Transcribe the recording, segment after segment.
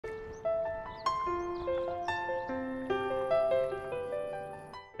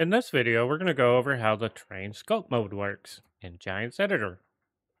In this video, we're going to go over how the Terrain Sculpt Mode works in Giants Editor.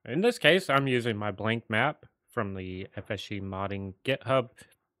 In this case, I'm using my blank map from the FSG modding GitHub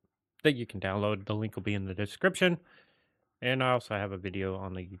that you can download. The link will be in the description. And I also have a video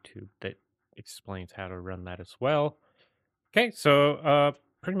on the YouTube that explains how to run that as well. Okay, so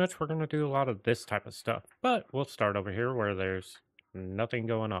pretty much we're going to do a lot of this type of stuff, but we'll start over here where there's nothing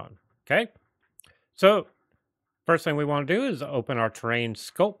going on. Okay, so first thing we want to do is open our Terrain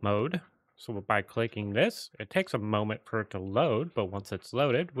Sculpt Mode. So by clicking this, it takes a moment for it to load, but once it's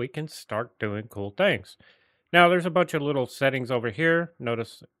loaded, we can start doing cool things. Now, there's a bunch of little settings over here.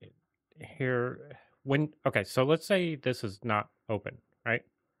 Notice here, okay, so let's say this is not open, right?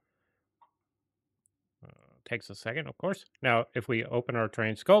 Takes a second, of course. Now, if we open our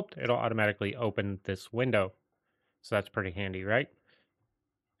Terrain Sculpt, it'll automatically open this window. So that's pretty handy, right?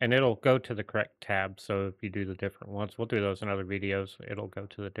 And it'll go to the correct tab. So if you do the different ones, we'll do those in other videos. It'll go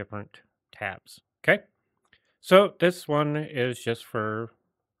to the different tabs. Okay. So this one is just for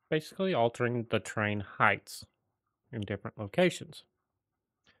basically altering the terrain heights in different locations.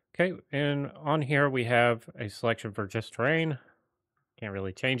 Okay. And on here, we have a selection for just terrain. Can't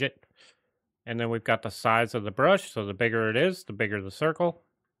really change it. And then we've got the size of the brush. So the bigger it is, the bigger the circle.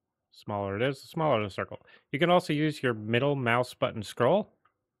 Smaller it is, the smaller the circle. You can also use your middle mouse button scroll.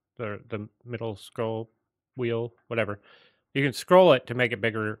 The middle scroll wheel, whatever. You can scroll it to make it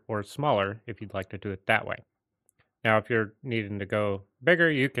bigger or smaller if you'd like to do it that way. Now, if you're needing to go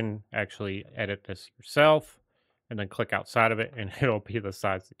bigger, you can actually edit this yourself and then click outside of it and it'll be the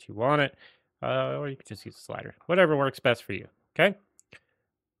size that you want it. Or you can just use a slider, whatever works best for you. Okay.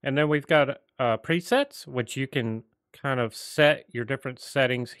 And then we've got presets, which you can kind of set your different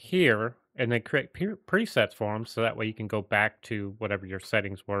settings here and then create presets for them. So that way you can go back to whatever your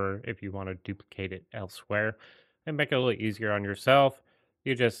settings were if you want to duplicate it elsewhere and make it a little easier on yourself.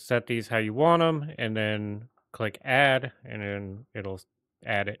 You just set these how you want them and then click add and then it'll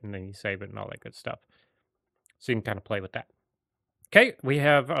add it and then you save it and all that good stuff. So you can kind of play with that. Okay, we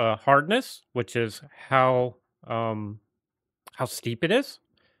have hardness, which is how steep it is.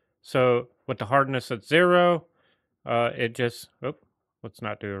 So with the hardness at 0, it just, let's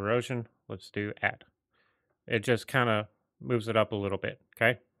not do erosion. Let's do add. It just kind of moves it up a little bit.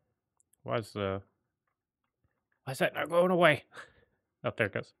 Okay. Why is that not going away? Oh, there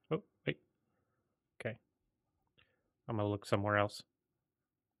it goes. Oh, wait. Okay. I'm going to look somewhere else.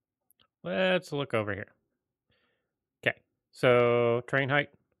 Let's look over here. Okay. So terrain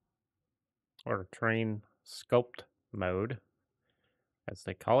height or Terrain Sculpt Mode, as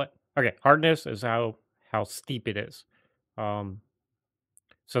they call it. Okay. Hardness is how steep it is.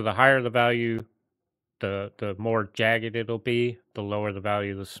 So the higher the value, the more jagged it'll be, the lower the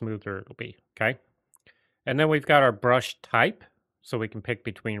value, the smoother it'll be, okay? And then we've got our brush type, so we can pick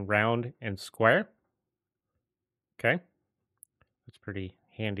between round and square. Okay, that's pretty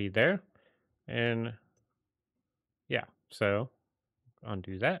handy there. And yeah, so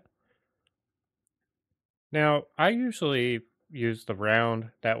undo that. Now, I usually use the round,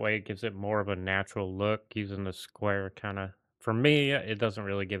 that way it gives it more of a natural look. Using the square kind of, for me, it doesn't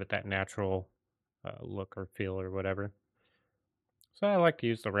really give it that natural look or feel or whatever. So I like to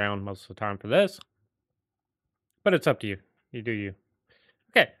use the round most of the time for this, but it's up to you. You do you.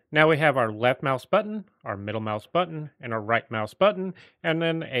 Okay, now we have our left mouse button, our middle mouse button, and our right mouse button, and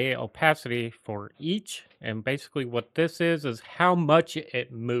then a opacity for each. And basically what this is how much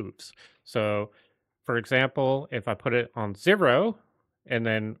it moves. So for example, if I put it on 0, and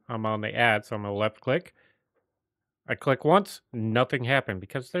then I'm on the add, so I'm gonna left click. I click once, nothing happened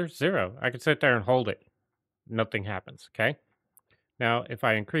because there's 0. I can sit there and hold it. Nothing happens, okay? Now, if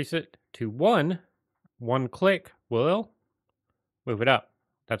I increase it to 1, one click will move it up.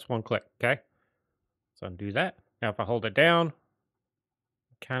 That's one click, okay? So undo that. Now, if I hold it down,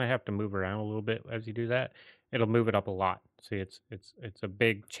 you kind of have to move around a little bit as you do that. It'll move it up a lot. See, it's a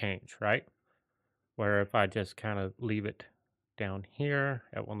big change, right? Where if I just kind of leave it down here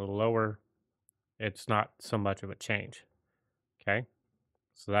at one of the lower, it's not so much of a change, okay?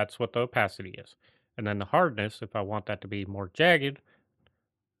 So that's what the opacity is. And then the hardness, if I want that to be more jagged,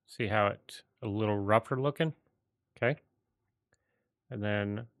 see how it's a little rougher looking, okay? And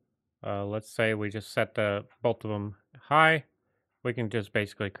then let's say we just set both of them high. We can just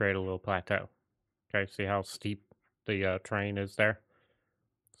basically create a little plateau. Okay, see how steep the terrain is there?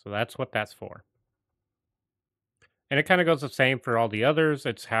 So that's what that's for. And it kind of goes the same for all the others.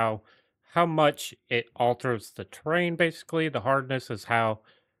 It's how much it alters the terrain, basically. The hardness is how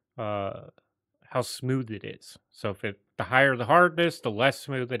smooth it is. So if the higher the hardness, the less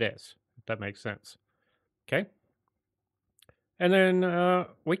smooth it is. If that makes sense. Okay. And then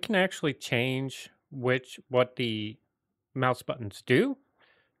we can actually change what the mouse buttons do.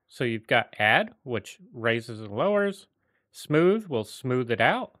 So you've got add, which raises and lowers. Smooth will smooth it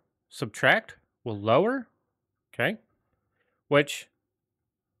out. Subtract will lower. Okay. Which,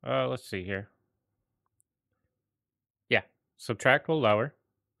 let's see here. Yeah. Subtract will lower.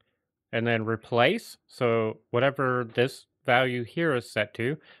 And then replace. So whatever this value here is set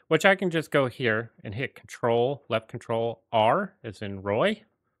to, which I can just go here and hit Control, left Control R as in Roy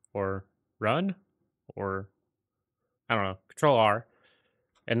or run or I don't know, Control R.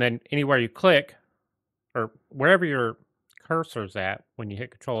 And then anywhere you click or wherever your cursor's at when you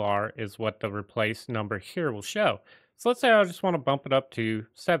hit Control R is what the replace number here will show. So let's say I just want to bump it up to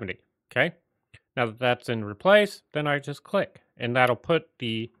 70. Okay. Now that that's in replace, then I just click and that'll put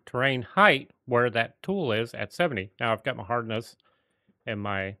the terrain height where that tool is at 70. Now I've got my hardness and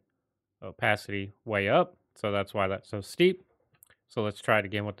my opacity way up. So that's why that's so steep. So let's try it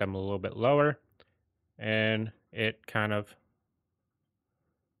again with them a little bit lower. And it kind of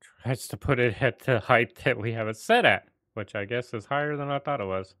tries to put it at the height that we have it set at, which I guess is higher than I thought it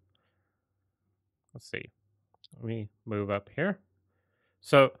was. Let's see. Let me move up here.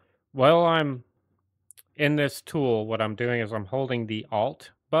 So while I'm in this tool, what I'm doing is I'm holding the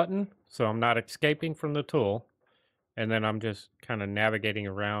Alt button, so I'm not escaping from the tool, and then I'm just kind of navigating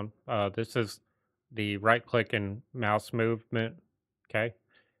around. This is the right click and mouse movement, okay?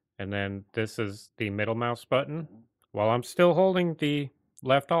 And then this is the middle mouse button, while I'm still holding the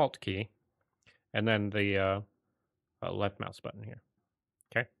left Alt key, and then the left mouse button here,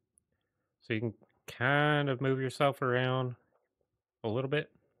 okay? So you can kind of move yourself around a little bit.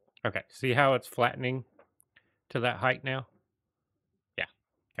 Okay, see how it's flattening to that height now? Yeah.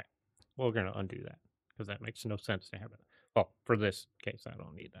 Okay. Well, we're going to undo that because that makes no sense to have it. Well, for this case, I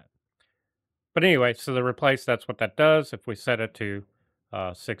don't need that. But anyway, so the replace, that's what that does. If we set it to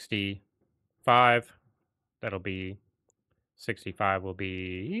 65, that'll be 65 will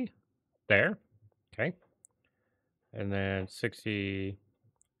be there. Okay. And then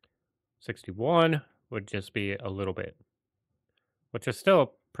 61 would just be a little bit, which is still a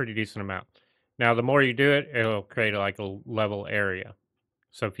pretty decent amount. Now, the more you do it, it'll create like a level area.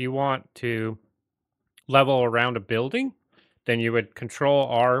 So if you want to level around a building, then you would Control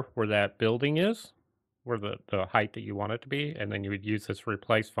R where that building is, where the height that you want it to be, and then you would use this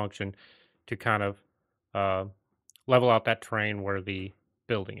replace function to kind of uh, level out that terrain where the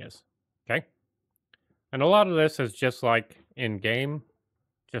building is. Okay, and a lot of this is just like in game,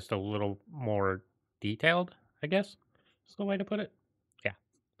 just a little more detailed, I guess. Is the way to put it. Yeah.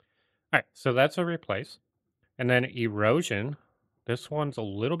 All right, so that's a replace, and then erosion. This one's a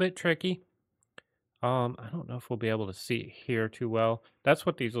little bit tricky. I don't know if we'll be able to see it here too well. That's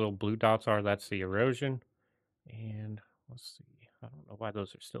what these little blue dots are. That's the erosion. And let's see. I don't know why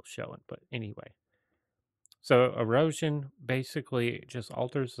those are still showing, but anyway. So erosion basically just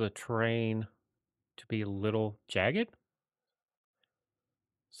alters the terrain to be a little jagged.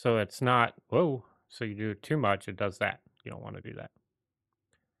 So it's not, whoa. So you do it too much, it does that. You don't want to do that.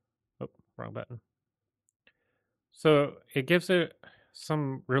 Oh, wrong button. So it gives it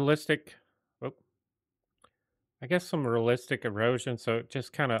some realistic, oh, I guess some realistic erosion, so it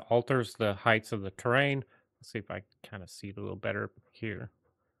just kind of alters the heights of the terrain. Let's see if I kind of see it a little better here.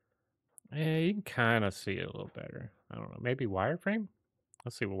 Yeah, you can kind of see it a little better. I don't know, maybe wireframe?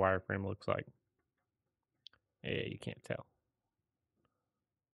 Let's see what wireframe looks like. Yeah, you can't tell.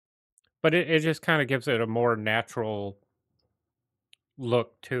 But it just kind of gives it a more natural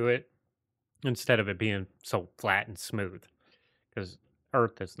look to it instead of it being so flat and smooth. Because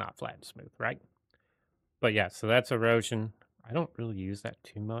Earth is not flat and smooth, right? But yeah, so that's erosion. I don't really use that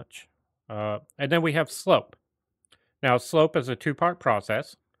too much. And then we have slope. Now, slope is a two-part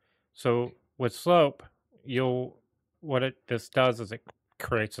process. So with slope, this does is it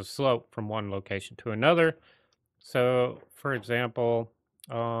creates a slope from one location to another. So, for example,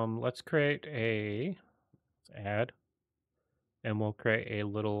 let's add, and we'll create a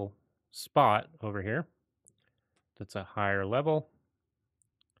little spot over here that's a higher level.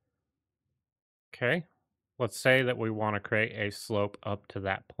 Okay, let's say that we want to create a slope up to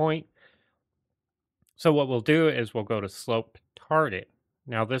that point. So what we'll do is we'll go to slope target.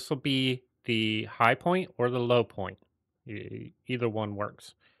 Now this will be the high point or the low point. Either one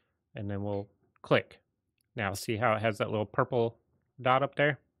works. And then we'll click. Now see how it has that little purple dot up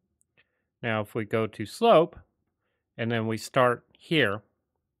there? Now if we go to slope and then we start here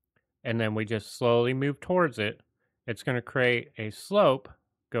and then we just slowly move towards it, it's going to create a slope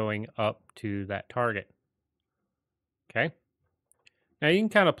going up to that target. Okay? Now you can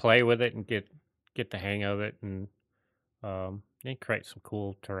kind of play with it and get the hang of it and You can create some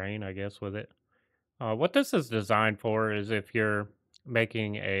cool terrain, I guess, with it. What this is designed for is if you're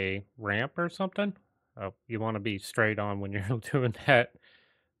making a ramp or something, you want to be straight on when you're doing that.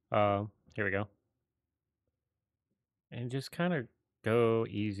 Uh, Here we go. And just kind of go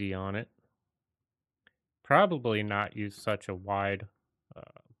easy on it. Probably not use such a wide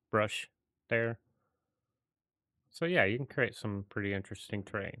uh, brush there. So yeah, you can create some pretty interesting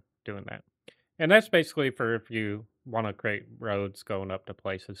terrain doing that. And that's basically for if you want to create roads going up to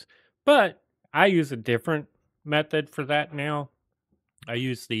places. But I use a different method for that now. I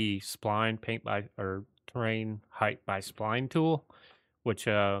use the spline paint by or terrain height by spline tool, which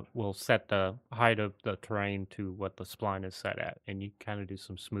will set the height of the terrain to what the spline is set at, and you kind of do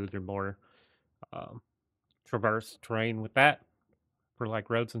some smoother, more um, traverse terrain with that for like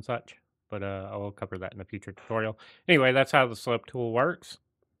roads and such. But I will cover that in a future tutorial. Anyway, that's how the slope tool works.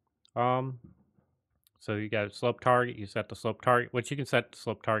 Um, so you got a slope target. You set the slope target, which you can set the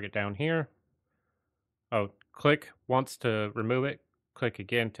slope target down here. Oh, click once to remove it. Click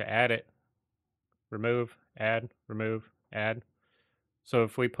again to add it. Remove, remove, add. So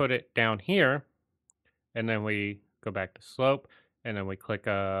if we put it down here, and then we go back to slope, and then we click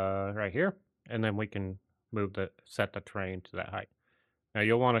right here, and then we can set the terrain to that height. Now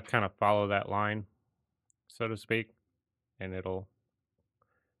you'll want to kind of follow that line, so to speak, and it'll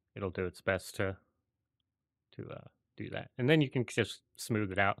do its best to do that. And then you can just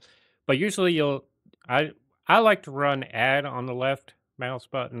smooth it out. But usually I I like to run add on the left mouse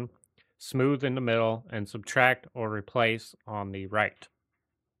button, smooth in the middle, and subtract or replace on the right.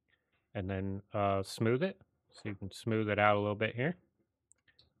 And then smooth it. So you can smooth it out a little bit here.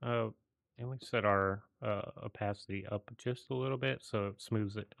 Uh, and we set our opacity up just a little bit so it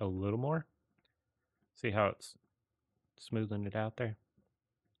smooths it a little more. See how it's smoothing it out there?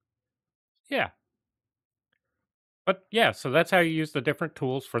 Yeah. But yeah, so that's how you use the different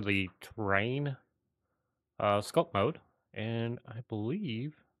tools for the terrain sculpt mode. And I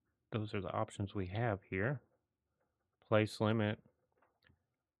believe those are the options we have here. Place limit.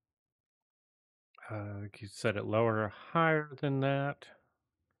 You can set it lower or higher than that.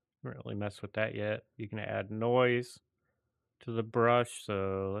 Haven't really messed with that yet. You can add noise to the brush.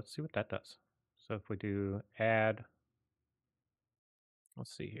 So let's see what that does. So if we do add,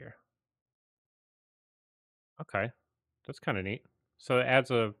 let's see here. Okay, that's kind of neat. So it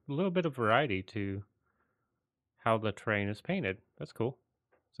adds a little bit of variety to how the terrain is painted. That's cool.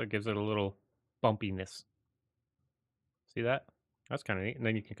 So it gives it a little bumpiness. See that? That's kind of neat. And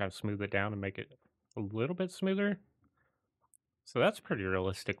then you can kind of smooth it down and make it a little bit smoother. So that's pretty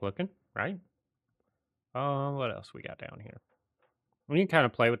realistic looking, right? What else we got down here? We can kind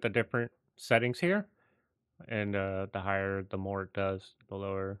of play with the different settings here. And the higher, the more it does, the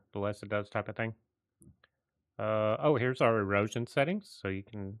lower, the less it does type of thing. Oh, here's our erosion settings. So you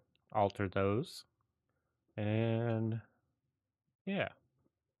can alter those. And yeah,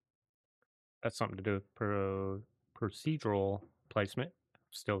 that's something to do with procedural placement.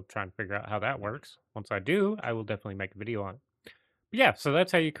 Still trying to figure out how that works. Once I do, I will definitely make a video on it. But yeah, so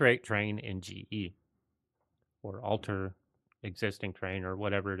that's how you create terrain in GE or alter existing terrain or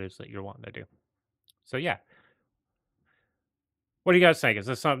whatever it is that you're wanting to do. So yeah, what do you guys think? Is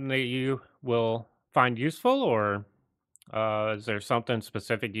this something that you will find useful, or is there something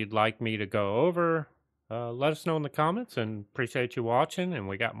specific you'd like me to go over? Let us know in the comments, and appreciate you watching, and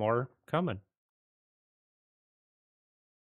we got more coming.